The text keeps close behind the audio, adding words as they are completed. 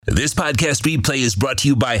This podcast replay is brought to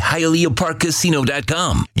you by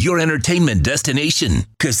HialeahParkCasino.com, your entertainment destination.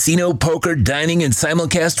 Casino, poker, dining, and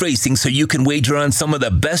simulcast racing so you can wager on some of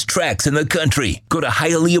the best tracks in the country. Go to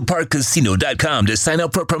HialeahParkCasino.com to sign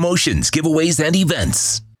up for promotions, giveaways, and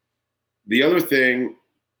events. The other thing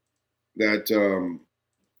that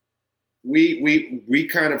we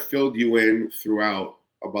kind of filled you in throughout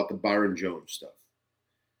about the Byron Jones stuff.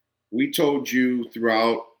 We told you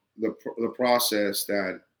throughout the process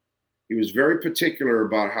that he was very particular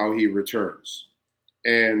about how he returns,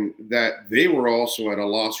 and that they were also at a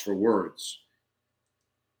loss for words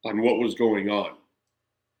on what was going on.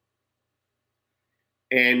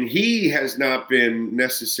 And he has not been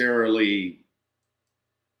necessarily,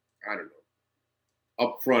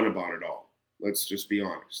 upfront about it all. Let's just be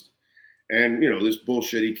honest. And, this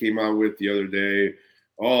bullshit he came out with the other day,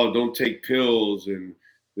 oh, don't take pills, and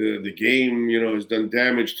the game, has done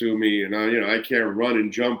damage to me, and I can't run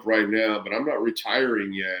and jump right now, but I'm not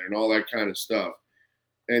retiring yet, and all that kind of stuff.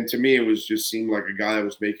 And to me, it was just seemed like a guy that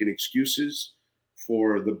was making excuses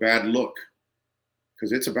for the bad look,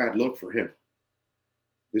 because it's a bad look for him.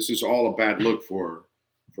 This is all a bad look for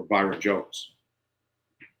Byron Jones.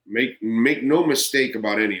 Make no mistake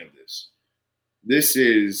about any of this. This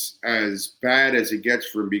is as bad as it gets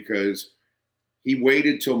for him, because he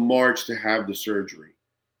waited till March to have the surgery.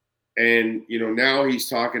 And, now he's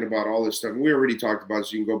talking about all this stuff. We already talked about it,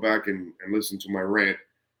 so you can go back and listen to my rant.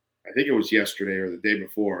 I think it was yesterday or the day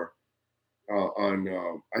before I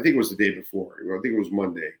think it was the day before. I think it was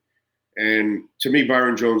Monday. And to me,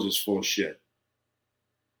 Byron Jones is full of shit.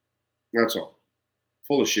 That's all.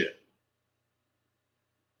 Full of shit.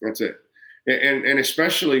 That's it. And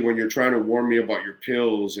especially when you're trying to warn me about your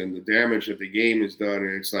pills and the damage that the game has done,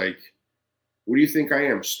 and it's like, what do you think I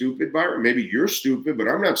am, stupid, Byron? Maybe you're stupid, but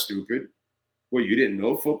I'm not stupid. Well, you didn't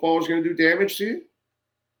know football was going to do damage to you?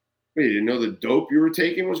 Well, you didn't know the dope you were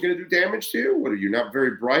taking was going to do damage to you? What, are you not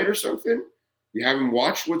very bright or something? You haven't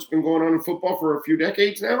watched what's been going on in football for a few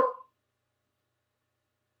decades now?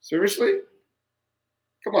 Seriously?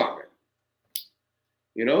 Come on, man.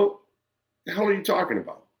 The hell are you talking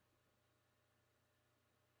about?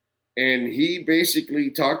 And he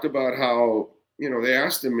basically talked about how, they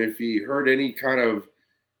asked him if he heard any kind of,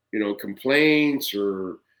 complaints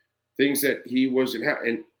or things that he wasn't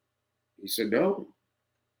and he said, no.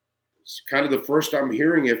 It's kind of the first I'm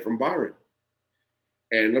hearing it from Byron.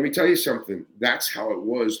 And let me tell you something. That's how it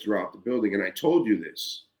was throughout the building. And I told you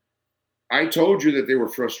this. I told you that they were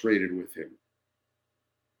frustrated with him.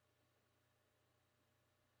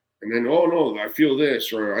 And then, oh, no, I feel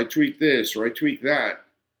this, or I tweak this, or I tweak that.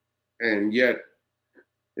 And yet,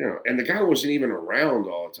 and the guy wasn't even around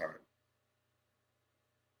all the time.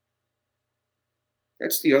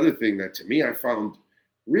 That's the other thing that, to me, I found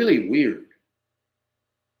really weird.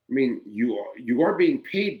 I mean, you are being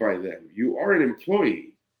paid by them. You are an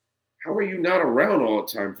employee. How are you not around all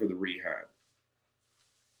the time for the rehab?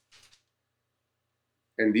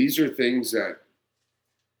 And these are things that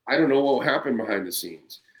I don't know what happened behind the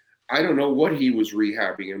scenes. I don't know what he was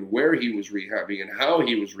rehabbing and where he was rehabbing and how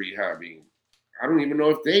he was rehabbing. I don't even know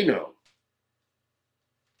if they know.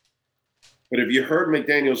 But if you heard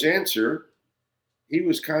McDaniel's answer, he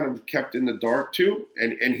was kind of kept in the dark too.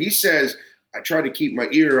 And he says, I try to keep my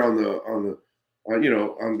ear on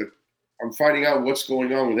I'm finding out what's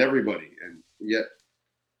going on with everybody. And yet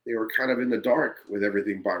they were kind of in the dark with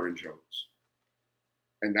everything Byron Jones.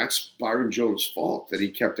 And that's Byron Jones' fault that he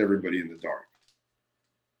kept everybody in the dark.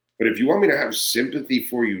 But if you want me to have sympathy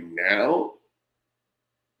for you now,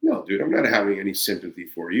 no, dude, I'm not having any sympathy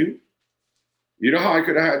for you. You know how I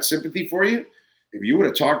could have had sympathy for you? If you would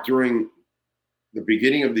have talked during the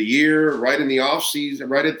beginning of the year, right in the off season,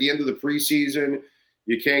 right at the end of the preseason,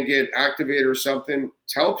 you can't get activated or something,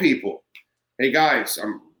 tell people, hey guys,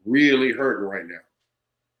 I'm really hurting right now.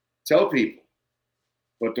 Tell people.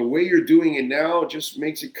 But the way you're doing it now just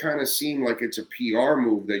makes it kind of seem like it's a PR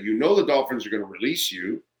move that the Dolphins are going to release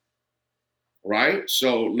you, right?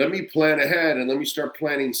 So let me plan ahead and let me start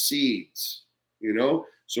planting seeds,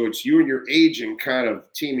 So it's you and your agent kind of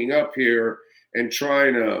teaming up here and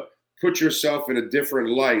trying to put yourself in a different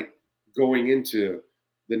light going into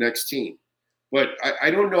the next team. But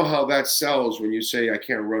I don't know how that sells when you say I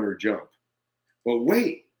can't run or jump. But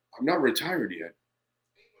wait, I'm not retired yet.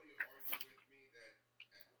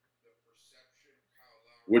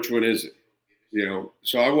 Which one is it?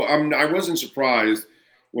 So I wasn't surprised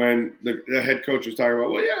when the head coach was talking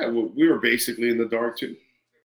about, we were basically in the dark too.